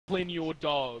discipline your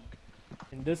dog.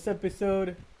 In this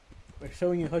episode, we're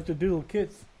showing you how to doodle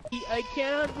kids. I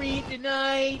can't read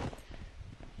tonight.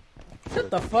 Shut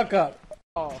the fuck up.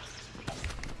 Oh.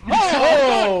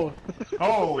 Oh!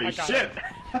 Holy shit!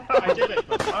 I did it.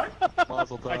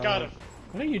 I got him.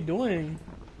 What are you doing?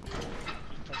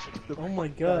 Oh my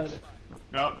god.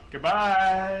 No,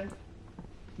 goodbye!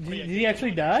 Did he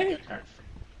actually die?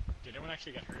 Did anyone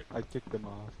actually get hurt? I kicked them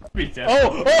off. Be dead.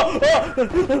 Oh!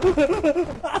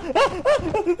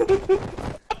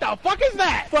 What the fuck is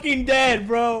that? Fucking dead,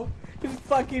 bro! He's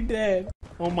fucking dead.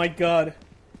 Oh my god.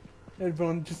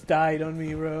 Everyone just died on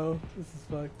me, bro. This is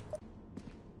fucked.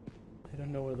 I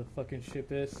don't know where the fucking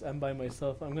ship is. I'm by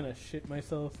myself. I'm gonna shit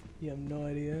myself. You have no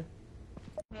idea.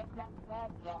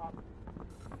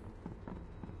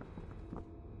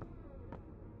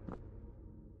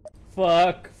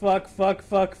 Fuck.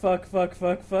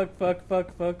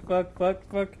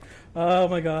 Oh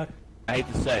my god. I hate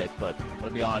to say it, but I'm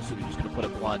gonna be honest with you, just gonna put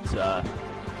it blunt,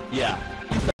 yeah.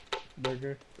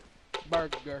 Burger.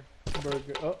 Burger.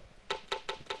 Oh,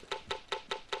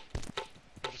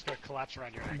 I'm just gonna collapse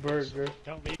around your ankles. burger.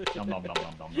 Don't leave. Nom nom nom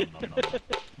nom nom nom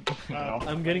nom nom.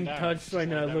 I'm getting down. touched right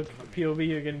now. Slow Look, down. POV,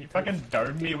 you're getting You fucking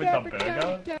domed me with the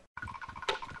burger?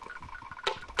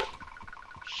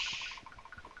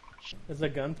 Is a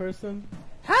gun person?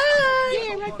 Yeah,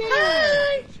 right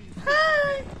there.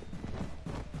 Hi!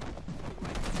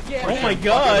 Yeah, Oh my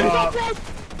god!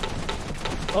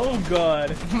 Oh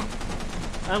god!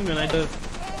 I'm gonna just...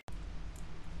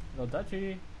 No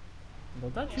touchy. No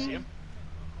You see touchy. him?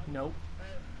 Nope.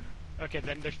 Okay,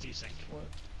 then there's desync. What?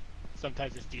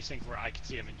 Sometimes it's desync where I can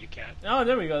see him and you can't. Oh,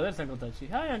 there we go. That's Uncle Touchy.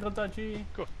 Hi, Uncle Touchy.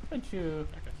 Cool. Thank you.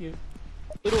 Cute.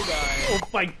 Little guy. Oh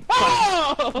my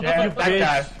Oh! Yeah, You that bitch.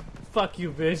 guy. Fuck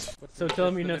you, bitch. So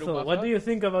tell me, the middle Nethel, what buffer? do you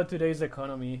think about today's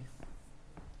economy?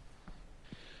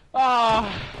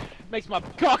 Ah, makes my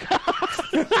cock.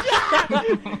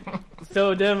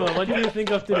 So, Demo, what do you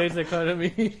think of today's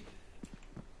economy?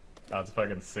 That's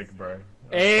fucking sick, bro.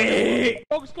 Hey!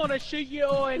 Dog's gonna shoot you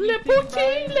or Le anything,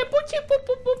 Pucci! bro. Le Pucci!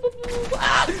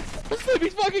 Ah!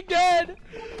 Sleepy's fucking dead.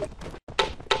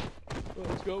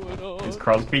 What's going on? Is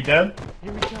Crosby dead?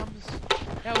 Here he comes.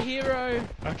 Our hero.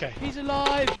 Okay. He's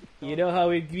alive. You know how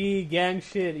it be, gang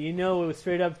shit. You know it was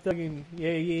straight up thugging.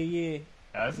 Yeah. Yeah,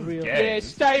 this is Real. gay. Yeah, This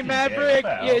is stay fucking Maverick. gay.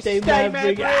 What the Yeah, hell? stay Stay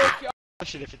Maverick. Maverick. Oh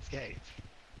shit, if it's gay.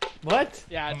 What?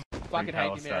 Yeah, I fucking hate the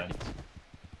Palestine. Americans.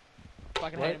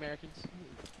 Fucking What? hate Americans.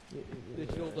 They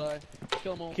should all die.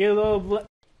 Kill them all. Kilo blood.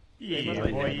 Yeah,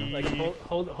 boy. Like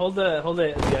hold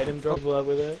the item drop blood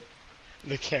with it.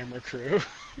 The camera crew.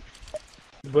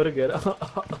 Burger. You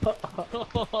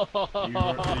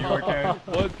okay?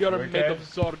 What's gonna You make okay? them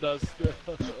sawdust?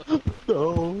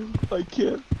 No, I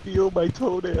can't feel my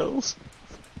toenails.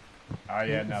 Oh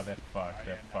yeah, no, they're fucked.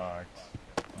 They're fucked.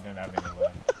 You don't have any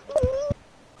left.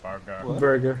 Burger. What?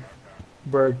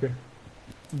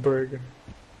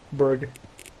 Burger.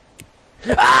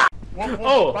 Woof, woof,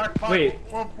 Oh, bark, bark, wait.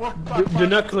 woof, woof, Do bark,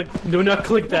 not click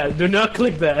that. Do not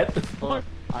click that.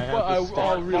 I have Well, to I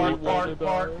start. really bark, wanted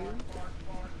bark,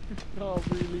 I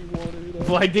really wanted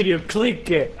Why did you click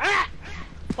it? Ah!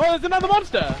 Oh, there's another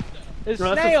monster! It's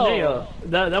No, that's a snail! snail.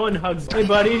 That one hugs. Hey,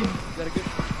 buddy. Is that a good...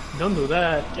 Don't do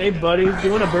that. Hey, buddy. Do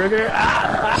you want a burger?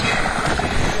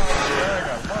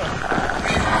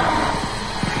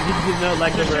 You did not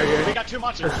like the We burger. got two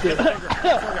monsters.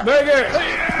 Burger!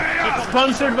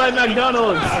 Sponsored by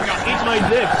McDonald's. Eat my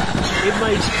dick. Eat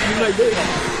my dick.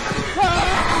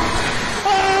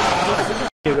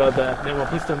 You got that. Nemo,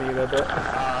 please tell me you got that.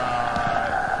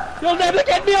 You'll never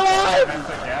get me alive! That's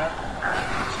a cat.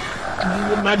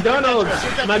 McDonald's!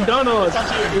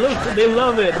 Look, they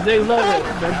love it.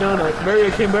 McDonald's.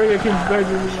 Burger King.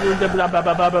 Blah, blah,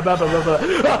 blah, blah, blah, blah, blah, blah.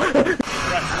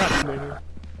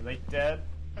 Are they dead?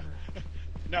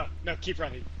 No, keep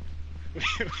running.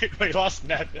 We lost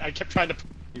Ned. I kept trying to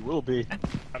He will be.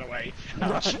 run away.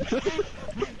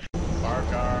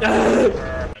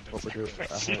 Burger. Overdue.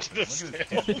 It's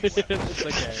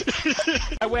okay.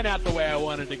 I went out the way I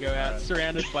wanted to go out,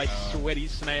 surrounded by sweaty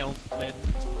snails. Then.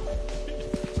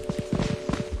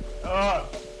 Oh,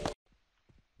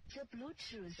 The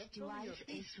Bluetooth device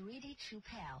is ready to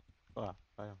pair. Ah,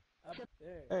 I am.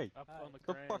 Hey, Up on the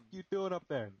the crane. fuck you doing up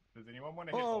there? does anyone want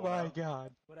to hit Oh Odo? my god.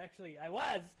 But actually, I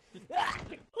was.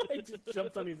 I just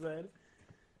jumped on his head.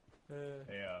 Hey,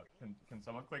 can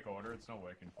someone click order? It's not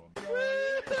working for me.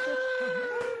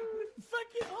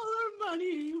 Fucking all our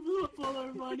money. You blew up all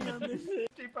our money on this shit.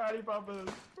 Tea party bumpers.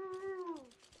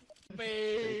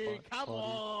 Big, come Party,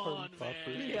 on, party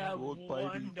poppers. man. We have Gold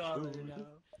baby $1 food. now.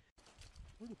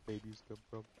 Where do babies come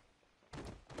from?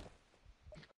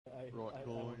 Right, I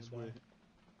boys, wanna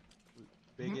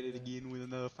we're back at it again with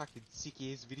another fucking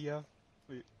sick-ass video.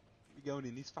 We're going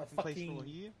in this fucking place over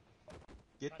here.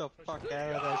 Get the fuck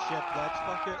out of that shit, that's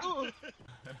fucking...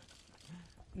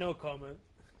 No comment.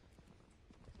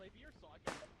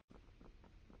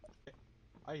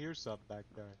 I hear something back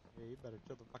there. Hey, you better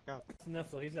chill the fuck out.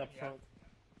 Nestle, he's up front.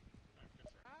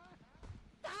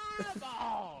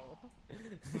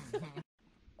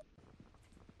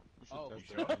 Oh. You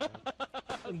should test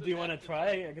that. Do you want to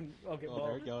try? I can. Okay, Oh, well,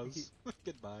 there it goes.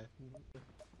 Goodbye.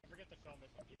 Forget the film if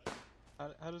you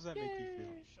How does that make you feel? if you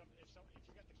get the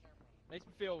camera. Makes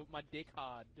me feel my dick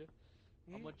hard.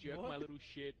 I'm gonna jerk What? my little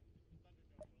shit.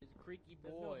 He's a creaky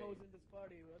There's boy. no hoes in this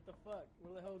party. What the fuck?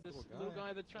 Where the hoes? This Little little guy.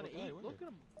 guy that's trying to Little guy, eat. where? Look at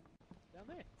him. Down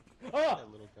there. Oh!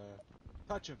 That little guy.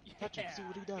 Touch him. Touch him. See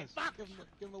what he does.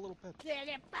 Give him a little pet. I hit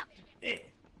him.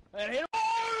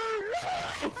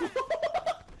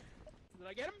 Did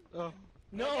I get him? Oh.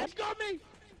 No! He's got me.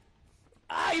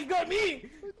 Ah, he's got me!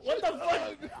 What the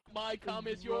fuck? My cum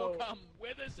is your Bro. cum.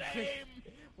 We're the same.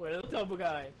 Where's the double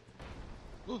guy?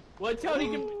 Watch out!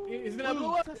 He's gonna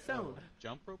blow up. That sound.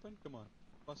 Jump roping? Come on.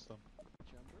 Bust him.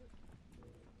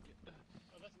 Oh,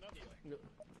 that's another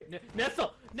way.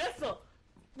 Nestle! Nestle!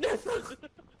 Nestle!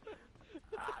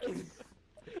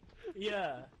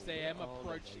 Yeah. Sam Oh,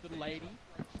 approached that the lady.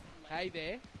 Hey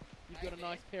there. You've got a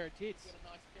nice pair of tits.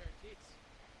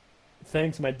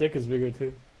 Thanks, my dick is bigger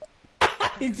too.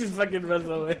 He just fucking runs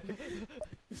away.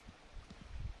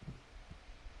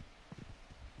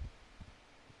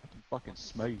 I can fucking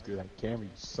smell you through that camera, you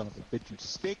son of a bitch, you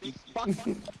stinky fuck.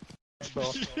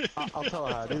 Bro, I'll tell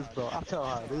her how it is, bro. I'll tell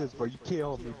her how it is, bro. You can't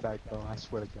hold me back, bro. I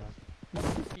swear to God.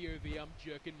 POV, I'm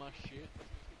jerking my shit.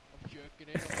 I'm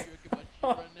jerking it. I'm jerking my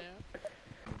shit right now.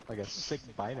 I got a sick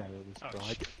bite out of this,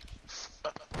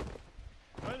 bro.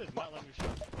 Why does not let me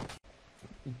shot?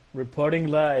 Reporting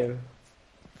live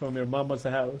from your mama's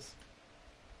house.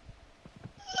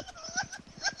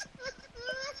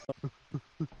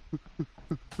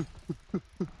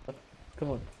 Come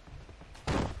on.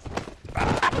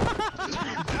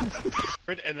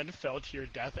 And then fell to your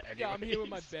death anyway. Yeah, I'm here with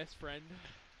my best friend.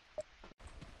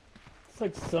 It's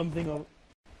like something of...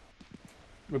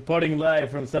 Reporting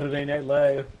live from Saturday Night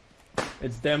Live.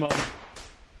 It's demo.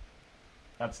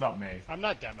 That's not me. I'm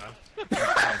not demo.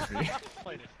 That's me.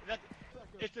 Played it.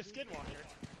 It's the Skinwalker.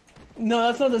 No,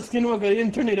 that's not the Skinwalker. I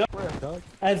didn't turn it up. Where, dog?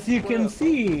 As you can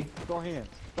see, Go hands.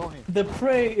 Go hands. the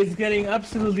prey is getting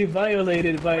absolutely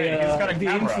violated by Wait, he's got a the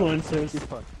camera. influencers. Get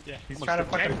fucked. Yeah. He's trying to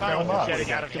fucking Gang film violence us. is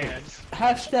getting out of hand.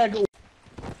 Hashtag.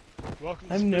 Welcome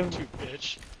to I'm never- SpookTube,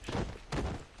 bitch.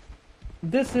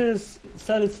 This is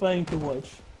satisfying to watch.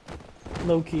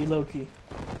 Low-key, low-key.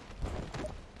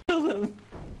 Kill him.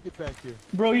 Get back here.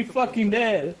 Bro, you fucking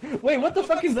dead. Wait, what the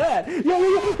fuck is that?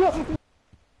 Yo.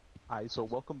 Alright, so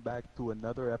welcome back to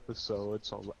another episode.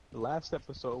 So last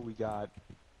episode we got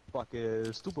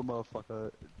fucking stupid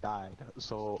motherfucker died.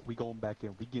 So we going back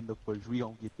in. We getting the footage. We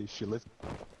gonna get this shit. Let's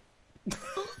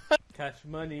Cash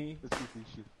money. get this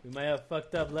shit. We might have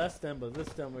fucked up last time, but this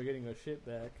time we're getting our shit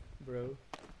back, bro.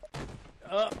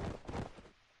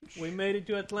 We made it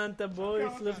to Atlanta, boys.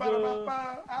 Let's go.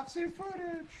 I've seen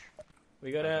footage.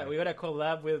 We gotta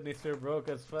collab with Mr. Broke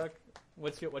as fuck.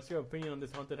 What's your opinion on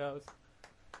this haunted house?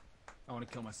 I want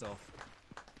to kill myself.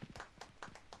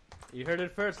 You heard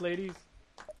it first, ladies.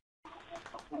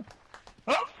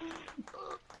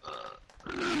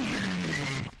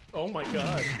 Oh my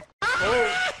god.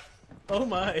 Oh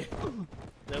my.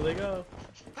 There we go.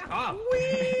 Ah!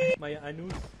 My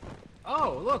anus.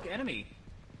 Oh, look, enemy.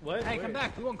 What? Hey, Where? come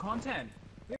back. We want content.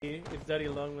 It's Daddy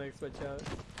Longlegs, watch out.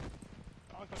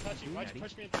 Uncle Touchy, why'd you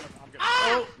push me into it? I'm good.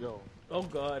 Oh! Yo, Oh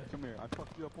god. come here. I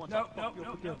fucked you up once. No, I no, fucked you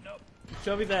no, up no, again. no.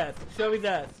 Show his ass. Show his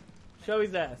ass. Show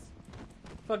his ass.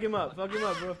 Fuck him up. Fuck him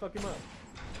up, bro. Fuck him up.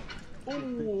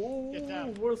 Ooh, Get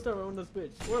down. World star on this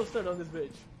bitch. World star on this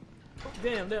bitch.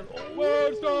 Damn, damn. Oh,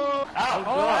 World star! oh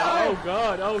god. Oh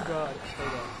god. Oh god. Oh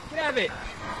god. Get out of it.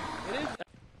 It is.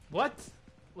 What?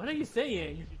 What are you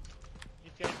saying?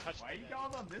 You can't touch Why are you me.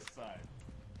 going on this side?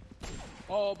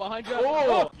 Oh, behind you.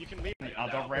 Oh! You can leave me The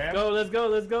other now. ramp? Go, let's go,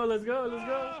 let's go, let's go, let's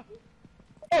go.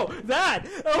 Oh, that!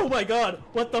 Oh my god,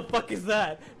 what the fuck is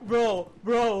that? Bro.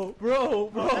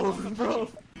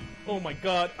 Oh my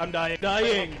god, I'm dying.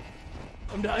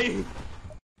 I'm dying.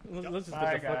 Let's just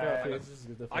Bye, get the fuck out, guys. please. Just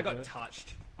get the fuck I got out.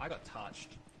 touched. I got touched.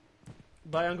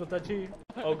 Bye, Uncle Touchy.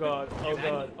 Oh god, oh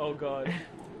god, oh god.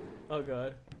 Oh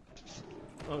god.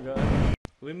 Oh god.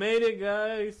 We made it,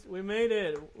 guys. We made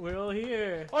it. We're all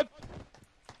here. What?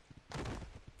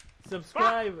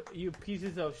 Subscribe, you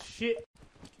pieces of shit.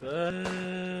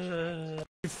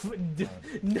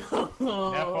 No.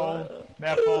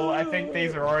 Nepal, I think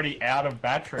these are already out of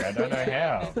battery. I don't know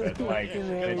how, but like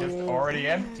they're just already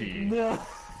empty. No.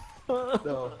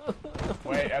 No.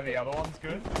 Wait, are the other ones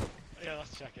good? Yeah,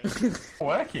 let's check it.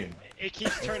 Working. It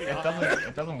keeps turning It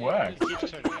off. doesn't work. It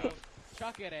keeps turning off.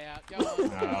 Chuck it out. Go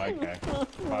on. Oh, okay.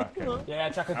 Fuck it. Yeah,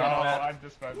 chuck it Oh, down, Matt. I'm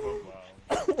disposable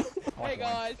as well. Hey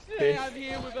guys, today I'm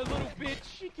here with a little bitch.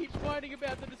 She keeps whining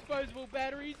about the disposable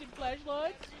batteries and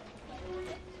flashlights.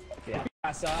 Yeah.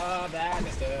 I saw that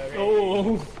mystery.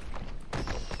 Oh.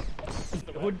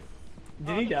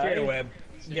 Did he die? Create a web.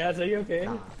 Guys, are you okay?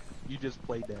 Nah, you just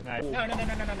played that. Nice. No.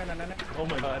 Oh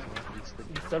my god.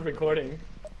 Stop recording.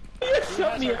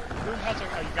 Shut me up. Who has a...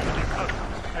 Oh, you got it.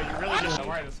 Oh, you really just... Don't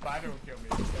worry, the spider will kill me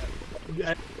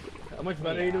instead. How much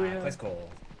battery do we have? Let's go.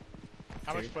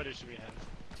 How much footage do we have?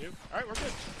 2? Alright, we're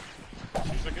good.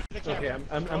 She's looking at the camera.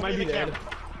 Okay, I might be dead.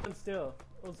 Stand still.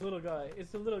 Oh, it's a little guy.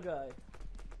 It's a little guy.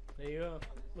 There you go.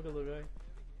 Look at the little guy.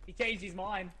 He changed his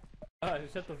mind. Ah,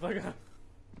 shut the fuck up.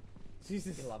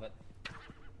 Jesus. You love it.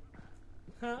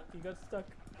 Huh, you got stuck.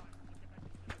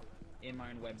 In my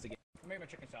own webs again. I'm making my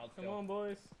chicken salad Come still. on,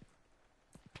 boys.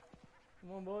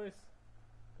 Come on, boys.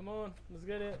 Come on. Let's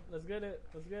get it. Let's get it.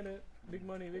 Let's get it. Big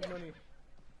money, big money.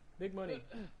 Big money.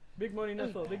 Big money,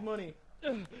 Nestle. Big money.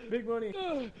 Big money.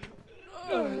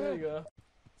 There you go.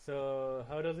 So,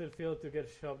 how does it feel to get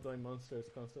shoved by monsters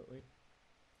constantly?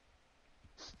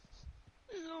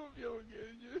 I don't feel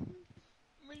good.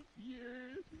 My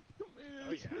ears. My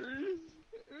ears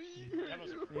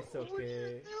It's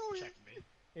okay. Check me.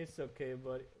 It's okay,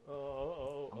 buddy.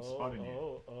 I'm spotting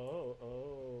you.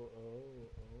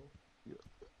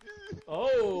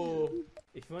 Oh!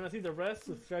 If you wanna see the rest,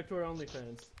 subscribe to our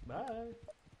OnlyFans. Bye.